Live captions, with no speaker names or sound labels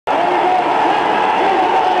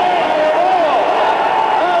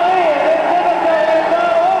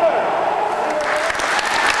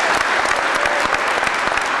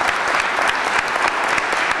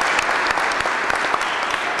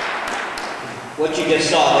What you just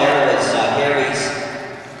saw there was Harry's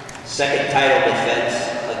second title defense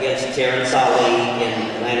against Terrence Ali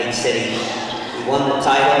in Atlantic City. He won the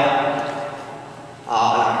title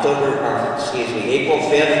on April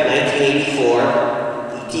 5th,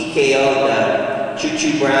 1984. He TKO'd Choo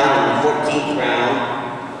Choo Brown in the 14th round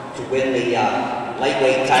to win the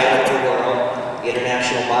lightweight title of the world, the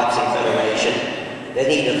International Boxing Federation. Then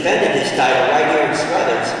he defended his title right here in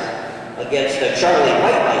Struthers against Charlie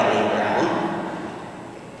White Lightning Brown.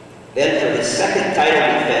 Then for his second title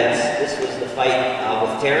defense, this was the fight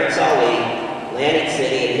with Terrence Ali, Atlantic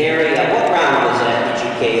City, and Harry. What round was that? Did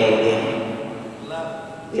you KO him?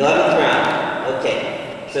 11th. The 11th round. Okay.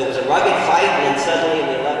 So it was a rugged fight, and then suddenly in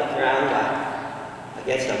the 11th round,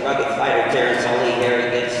 against a rugged fighter, Terrence Ali, Harry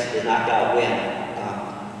gets the knockout win.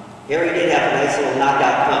 Harry did have a nice little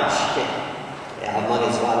knockout punch among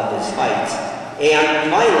a lot of his fights. And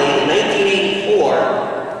finally, in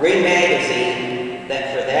 1984, Ring Magazine,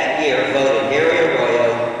 that for that year voted Harry Arroyo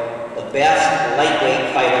the best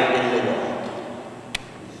lightweight fighter in the world.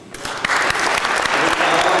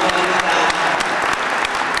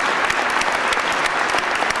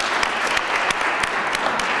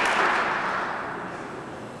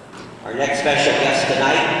 Our next special guest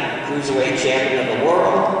tonight, Cruiserweight champion of the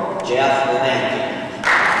world, Jeff Lampkin.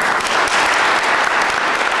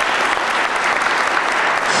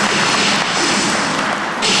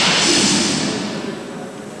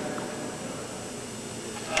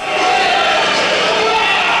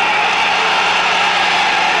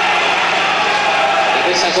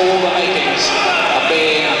 All the makings of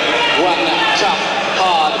being one tough,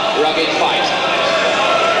 hard, rugged fight.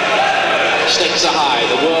 Stakes are high,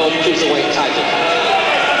 the World Cruiserweight title.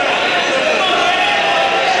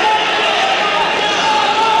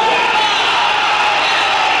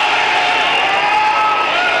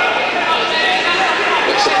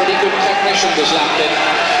 Looks a pretty good technician, this Lampkin.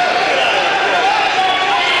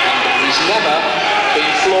 And he's never been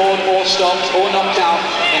floored or stopped or knocked out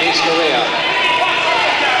in his career.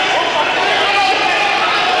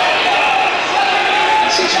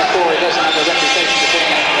 Since McCrory doesn't have a reputation for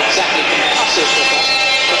being an exactly concussive hooker,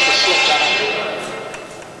 just a slip that.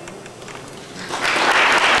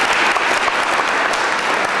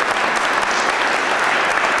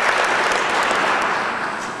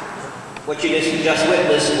 What you just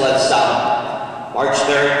witnessed was March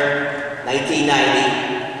 3rd,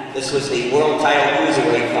 1990. This was the world title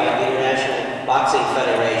cruiserweight fight, the International Boxing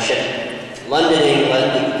Federation. London,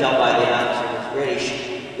 England, you can tell by the announcer, it's British.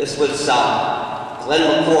 This was Glenn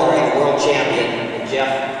McCrory, the world champion, and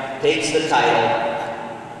Jeff takes the title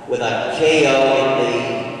with a KO in the,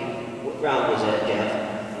 what round was that, Jeff?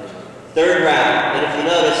 Third round. And if you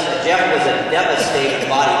notice, Jeff was a devastating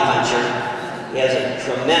body puncher. He has a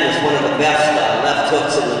tremendous, one of the best left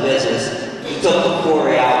hooks in the business. He took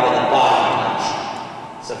McCrory out with a body punch.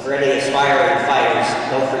 So for any aspiring fighters,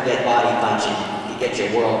 don't forget body punching. You get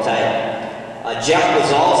your world title. Jeff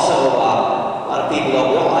was also, a lot of people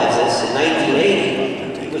don't realize this, in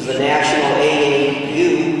 1980, he was the national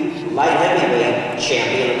AAU light heavyweight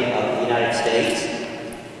champion of the United States.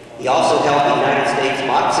 He also held the United States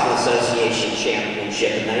Boxing Association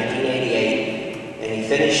Championship in 1988, and he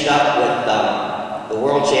finished up with the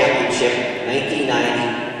World Championship in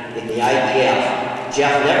 1990 in the IBF.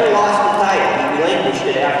 Jeff never lost the title. He relinquished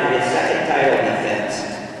it after his second title defense.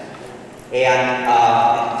 And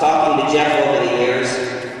talking to Jeff over the years,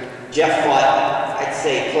 Jeff fought, I'd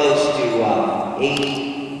say, close to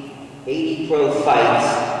 80 pro fights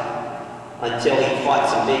until he fought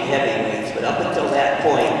some big heavyweights. But up until that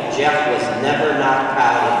point, Jeff was never knocked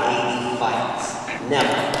out in 80 fights.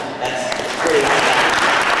 Never. That's pretty hard.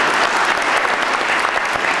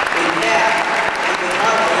 In fact, he was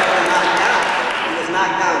hardly ever knocked out. He was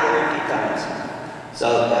knocked down very few times. So,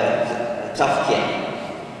 a tough kid.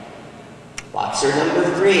 Boxer number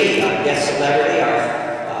 3, our guest celebrity, our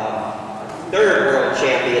third world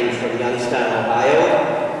champion from Youngstown, Ohio,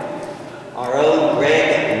 our own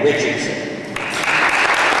Greg Richardson.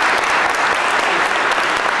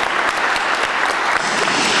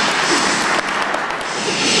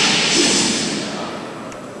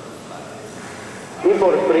 Y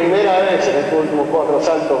por primera vez en estos últimos 4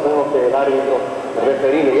 asaltos vemos que el árbitro, el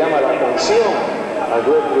referí, le llama la atención a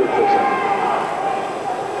Greg Richardson.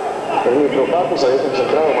 El ministro Papo se había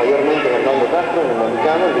concentrado mayormente en Armando Castro, en el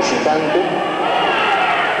mexicano, el visitante.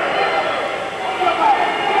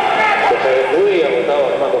 Se muy agotado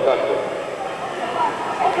Armando Castro.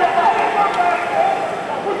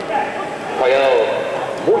 Ha fallado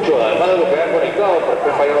mucho, además de lo que ha conectado, porque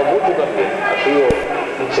ha fallado mucho también. Ha sido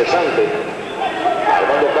incesante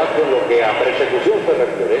Armando Castro en lo que a persecución se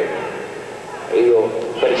refiere.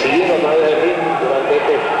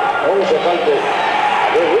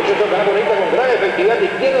 efectividad de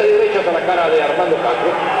izquierda y derecha a la cara de Armando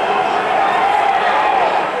Castro.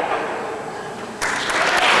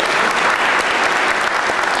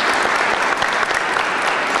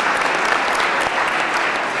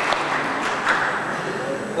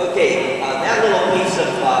 Okay, that little piece of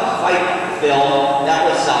fight film, that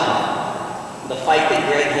was the fight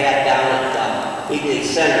that Greg had down at Eagley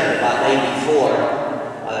Center about '94,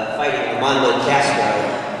 fighting Armando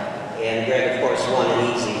Castro. And Greg, of course, won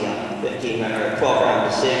an easy 12-round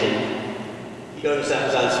decision. You notice that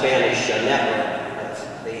was on Spanish network.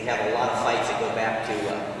 They have a lot of fights that go back to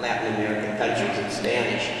Latin American countries in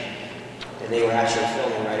Spanish. And they were actually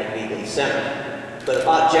filming right at Eagley Center. But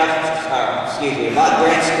about about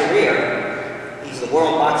Greg's career, he's the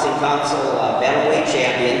World Boxing Council Bantamweight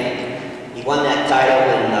champion. He won that title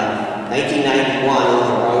in 1991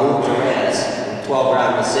 over Raul Perez in a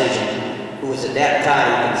 12-round decision, who was at that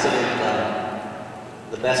time considered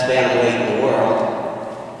the best bantamweight in the world.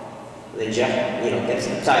 Then Jeff, gets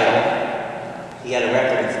the title. He had a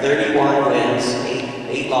record of 31 wins,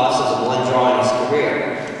 8 losses, and 1 draw in his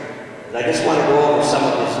career. And I just want to go over some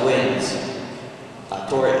of his wins.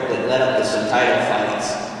 That led up to some title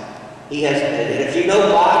fights. He has, and if you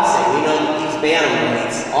know boxing, you know that these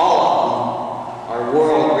bantamweights, all of them are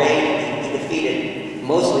world-rated. He defeated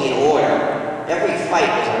mostly in order. Every fight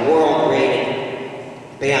was a world-rated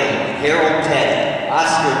bantamweight. Harold Petty,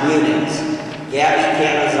 Oscar Muniz, Gabby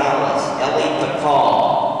Canizales, Ellie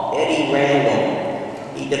Pakal, Eddie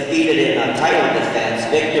Randall. He defeated in a title defense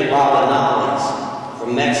Victor Rabanales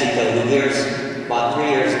from Mexico, who about 3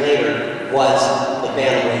 years later was the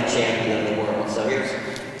bantamweight champion of the world. So here's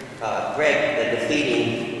Greg, the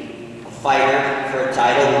defeating fighter for a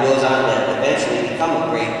title, who goes on to eventually become a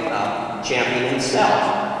great champion himself.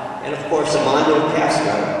 And of course, Armando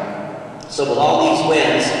Castro. So with all these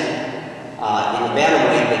wins in the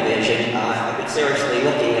bantamweight division, I've been seriously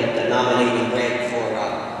looking at nominating Greg for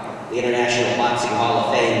the International Boxing Hall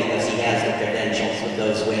of Fame because he has the credentials with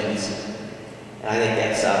those wins. And I think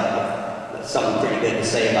that's something pretty good to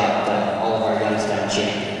say about all of our Youngstown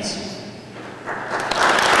champions.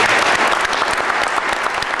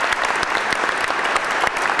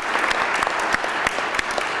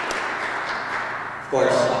 Of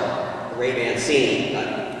course, Ray Mancini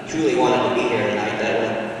truly wanted to be here tonight. That would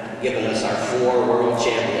have given us our 4 world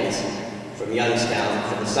champions from Youngstown.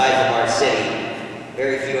 For the size of our city,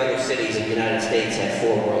 very few other cities in the United States have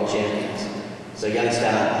 4 world champions. So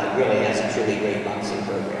Youngstown really has a truly great boxing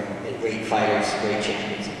program. Great fighters, great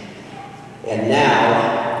champions. And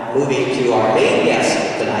now, moving to our main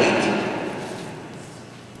guest tonight,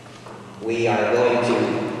 we are going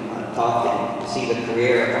to talk and see the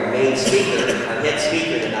career of our main speaker, our head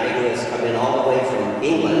speaker tonight, who has come in all the way from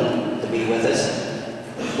England to be with us.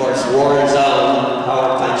 Of course, Warren's own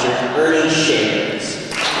power puncher, Earnie Shavers.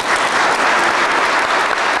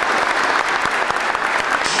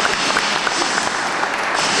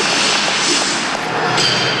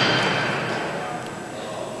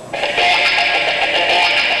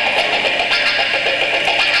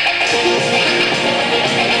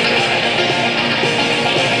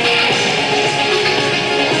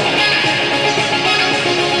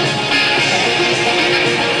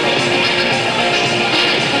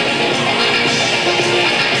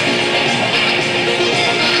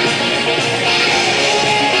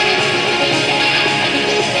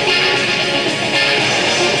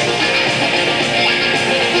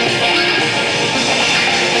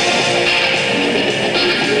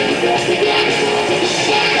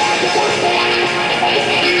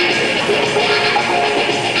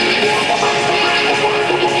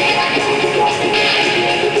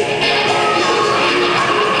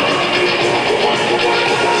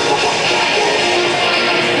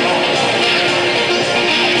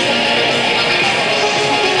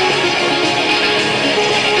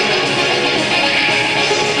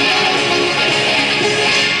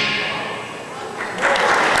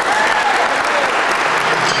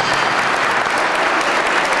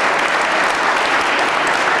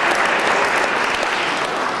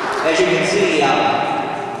 As you can see,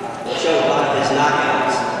 we'll show a lot of his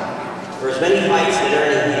knockouts. For as many fights that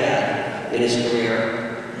Earnie had in his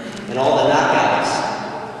career, and all the knockouts,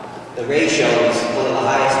 the ratio is one of the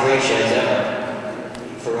highest ratios ever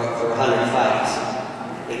for 100 fights.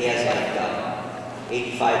 I think he has like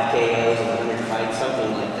 85 KOs and 100 fights,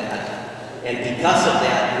 something like that. And because of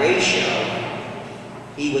that ratio,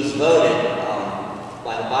 he was voted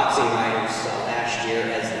by the boxing writers last year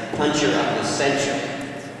as the puncher of the century.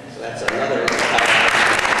 So that's another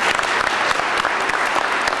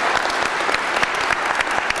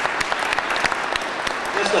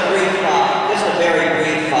just a very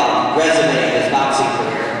brief resume of his boxing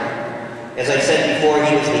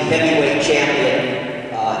heavyweight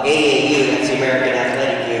champion, AAU, that's the American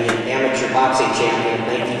Athletic Union, amateur boxing champion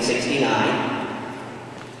in 1969.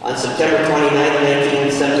 On September 29,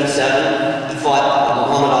 1977, he fought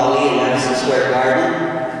Muhammad Ali in Madison Square Garden.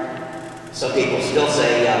 Some people still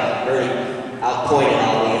say Earnie outpointed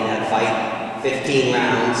Ali in that fight, 15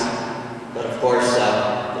 rounds. But of course,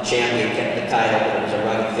 the champion kept the title, but it was a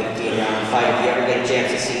rugged 15-round fight. If you ever get a chance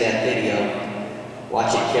to see that video,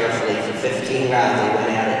 watch it carefully. For 15 rounds, they went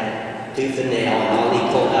at it, tooth and nail, and Ali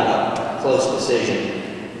pulled out a close decision.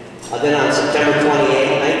 Then on September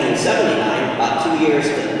 28, 1979, about 2 years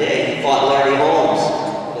to the day, he fought Larry Holmes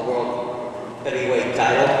for the world heavyweight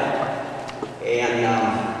title. And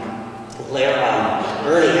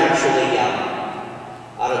Earnie actually,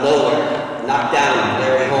 out of nowhere, knocked down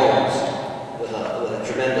Larry Holmes with a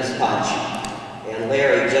tremendous punch. And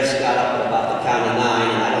Larry just got up at about the count of 9,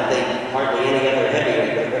 and I don't think hardly any other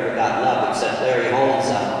heavyweight would have ever gotten up except Larry Holmes,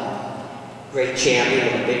 great champion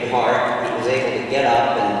with a big heart. He was able to get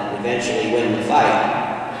up and eventually win the fight.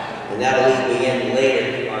 And that'll lead me in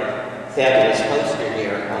later to our fabulous poster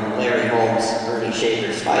here on Larry Holmes' Earnie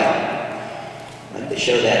Shavers fight. I'd like to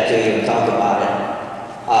show that to you and talk about it.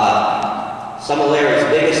 Some of Larry's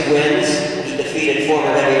biggest wins, he defeated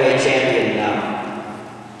former heavyweight champion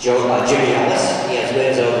Jimmy Ellis. He has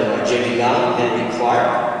wins over Jimmy Young, Henry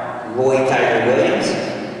Clark, Roy Tiger Williams,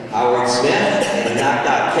 Howard Smith, and he knocked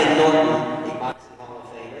out Ken Norton